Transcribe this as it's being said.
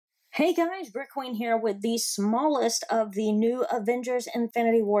Hey guys, BrickQueen here with the smallest of the new Avengers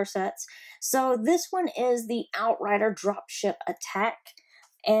Infinity War sets. So this one is the Outrider Dropship Attack,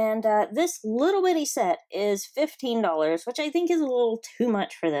 and this little bitty set is $15, which I think is a little too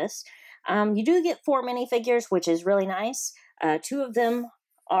much for this. You do get 4 minifigures, which is really nice. 2 of them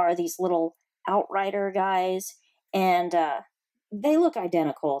are these little Outrider guys, and they look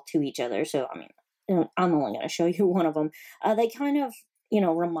identical to each other, so I mean, I'm only going to show you one of them. They kind of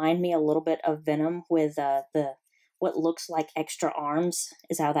remind me a little bit of Venom with the what looks like extra arms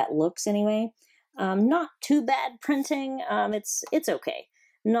is how that looks anyway. Not too bad printing. It's okay.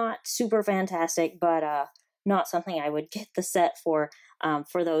 Not super fantastic, but not something I would get the set for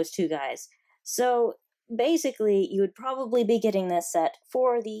those 2 guys. So basically, you would probably be getting this set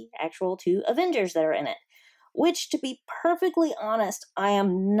for the actual 2 Avengers that are in it. Which, to be perfectly honest, I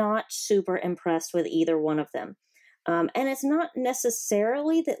am not super impressed with either one of them. And it's not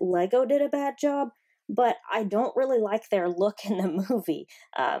necessarily that Lego did a bad job, but I don't really like their look in the movie.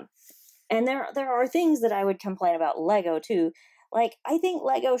 And there are things that I would complain about Lego too. Like, I think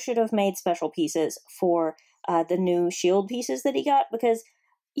Lego should have made special pieces for the new shield pieces that he got, because,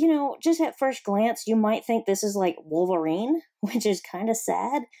 just at first glance, you might think this is like Wolverine, which is kind of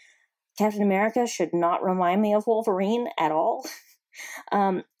sad. Captain America should not remind me of Wolverine at all.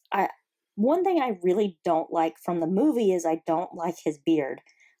 One thing I really don't like from the movie is I don't like his beard.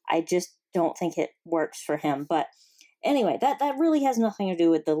 I just don't think it works for him. But anyway, that really has nothing to do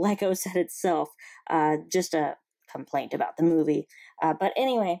with the Lego set itself. Just a complaint about the movie. But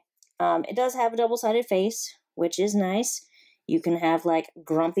anyway, it does have a double-sided face, which is nice. You can have like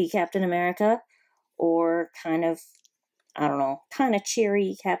grumpy Captain America or kind of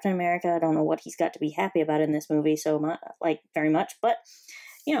cheery Captain America. I don't know what he's got to be happy about in this movie very much, but,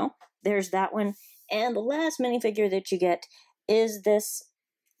 there's that one. And the last minifigure that you get is this,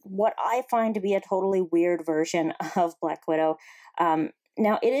 what I find to be a totally weird version of Black Widow. Now,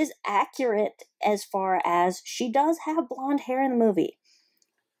 it is accurate as far as she does have blonde hair in the movie.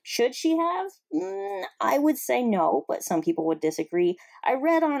 Should she have? I would say no, but some people would disagree. I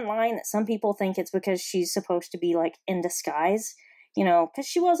read online that some people think it's because she's supposed to be, like, in disguise, because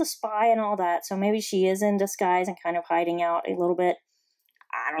she was a spy and all that, so maybe she is in disguise and kind of hiding out a little bit.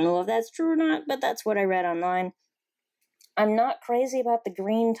 I don't know if that's true or not, but that's what I read online. I'm not crazy about the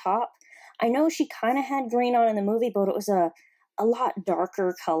green top. I know she kind of had green on in the movie, but it was a lot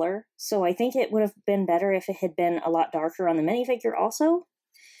darker color, so I think it would have been better if it had been a lot darker on the minifigure also.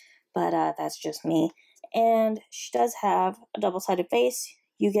 But that's just me. And she does have a double-sided face.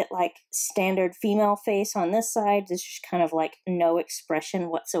 You get, like, standard female face on this side. There's just kind of, like, no expression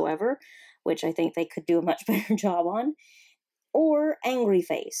whatsoever, which I think they could do a much better job on. Or angry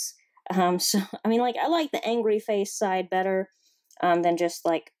face. I like the angry face side better than just,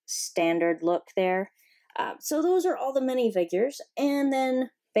 like, standard look there. So those are all the minifigures. And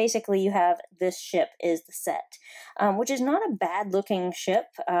then basically, you have this ship is the set, which is not a bad-looking ship.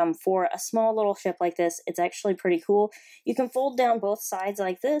 For a small little ship like this, it's actually pretty cool. You can fold down both sides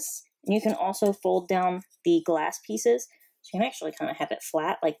like this, and you can also fold down the glass pieces. So you can actually kind of have it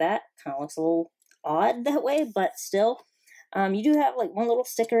flat like that. Kind of looks a little odd that way, but still. You do have like one little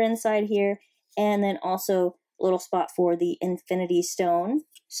sticker inside here, and then also a little spot for the Infinity Stone.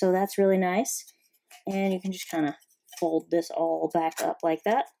 So that's really nice. And you can just kind of fold this all back up like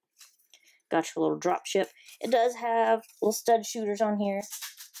that. Got your little drop ship. It does have little stud shooters on here,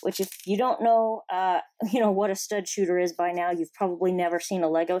 which if you don't know, what a stud shooter is by now, you've probably never seen a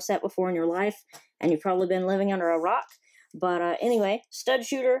Lego set before in your life, and you've probably been living under a rock. But anyway, stud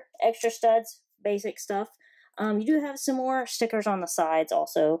shooter, extra studs, basic stuff. You do have some more stickers on the sides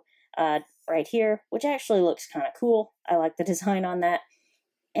also, right here, which actually looks kind of cool. I like the design on that.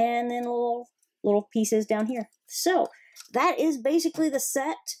 And then little pieces down here. So that is basically the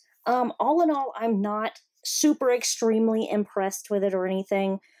set. All in all, I'm not super extremely impressed with it or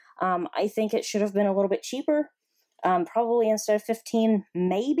anything. I think it should have been a little bit cheaper. Probably instead of 15,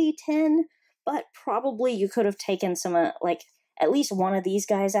 maybe 10, but probably you could have taken some, at least one of these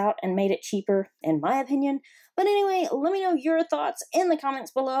guys out and made it cheaper, in my opinion. But anyway, let me know your thoughts in the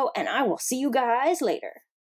comments below, and I will see you guys later.